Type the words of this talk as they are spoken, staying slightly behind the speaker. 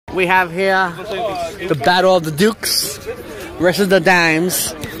We have here the battle of the Dukes versus the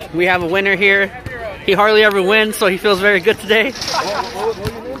Dimes. We have a winner here. He hardly ever wins, so he feels very good today.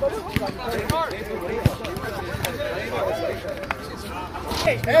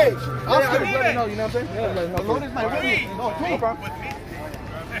 Hey, I'm gonna let you know, you know what I'm saying? Yeah, alone is my witness. No, bro.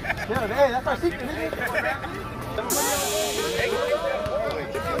 Yeah, hey, that's our secret, nigga.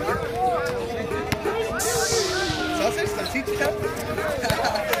 Sausage? Salchicha?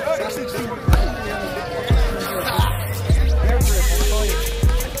 Sausage?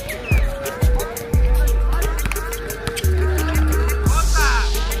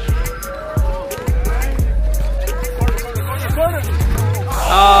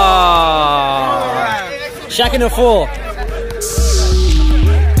 Oh, Shaq a fool.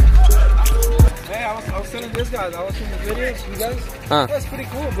 Hey, I was telling this guy, I was seeing the videos, you guys. That's pretty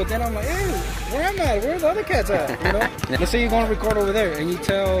cool, but then I'm like, hey, where am I? Where are the other cats at? You know? Let's say you're going to record over there, and you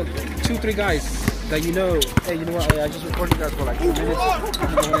tell 2-3 guys that you know, hey, you know what? I just recorded you guys for like 2 minutes. You go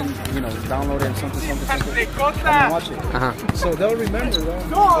ahead and, you know, download it and something. And watch it. So they'll remember, though.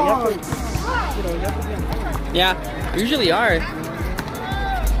 You have to, you know, you have to be on time. Yeah, usually are.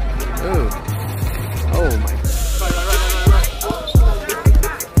 Ooh. Oh my.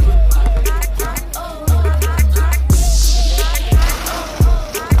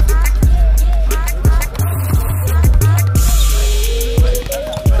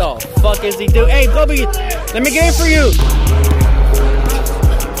 The fuck is he doing? Hey, Bubby, let me get in for you.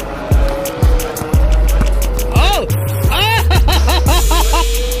 Oh!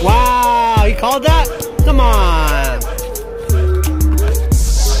 Wow, he called that? Come on.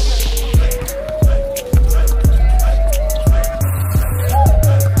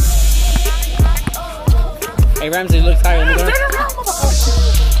 Hey, Ramsey, you look tired. Let me go.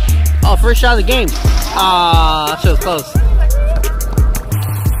 Oh, first shot of the game. Ah, that shit was close.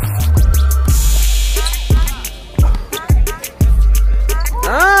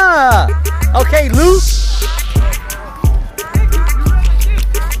 Ah, okay, Lou.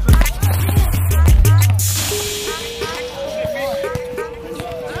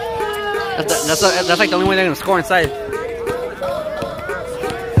 That's like the only way they're gonna score inside.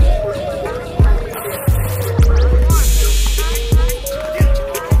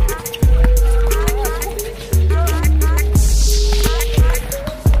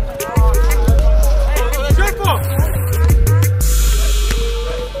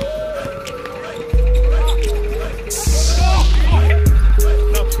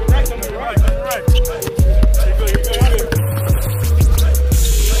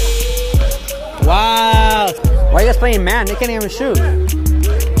 Wow! Why are you guys playing man? They can't even shoot.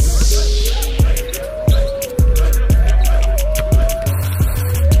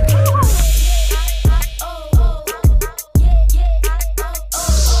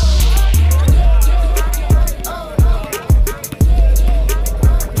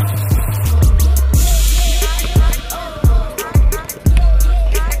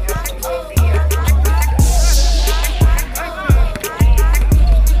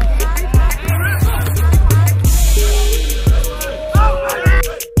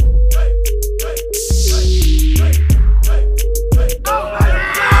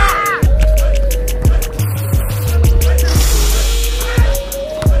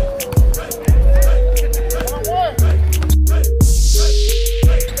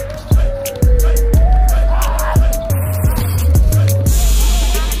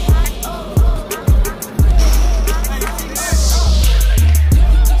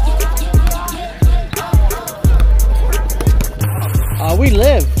 We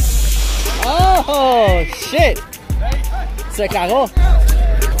live. Oh, shit. Se cagó.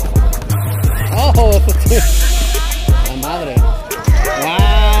 Oh, la madre.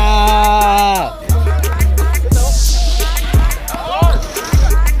 Wow.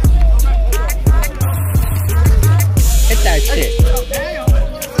 Hit that shit.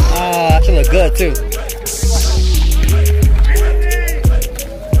 That should look good too.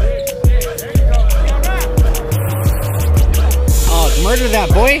 Murder that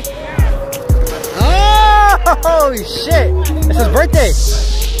boy. Oh shit. It's his birthday.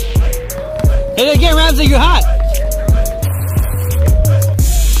 Hit it again, Ramsey, you hot.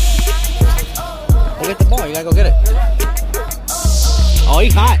 Go get the ball, you gotta go get it. Oh,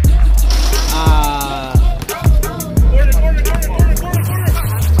 he's hot.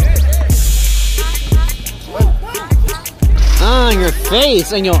 In your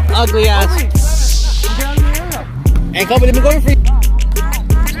face and your ugly ass. Hey, Kobe, let me go in for you.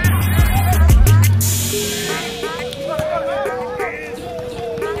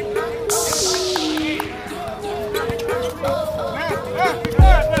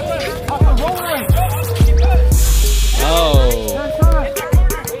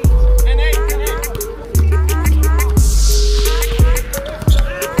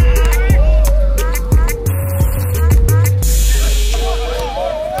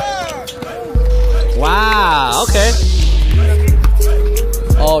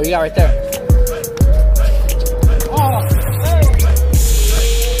 Oh, you got right there.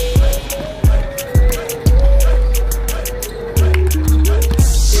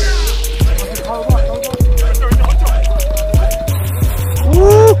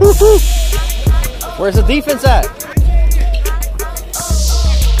 Where's the defense at?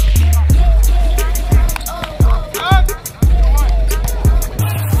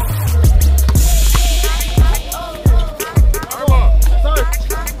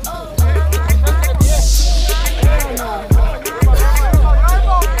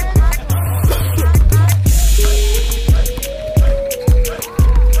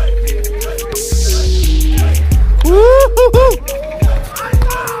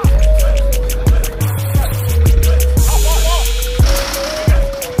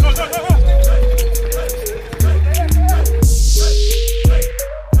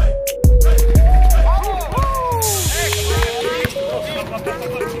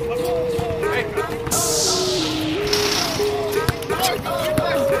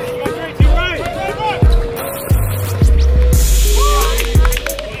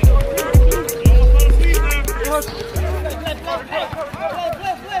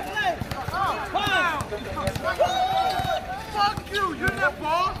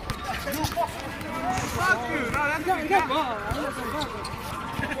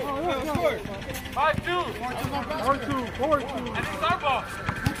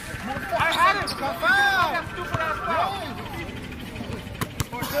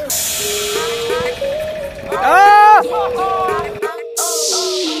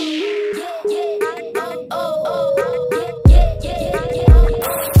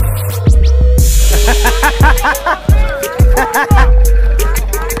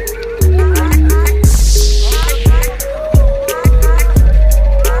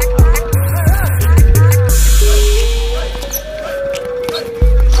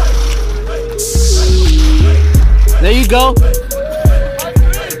 There you go.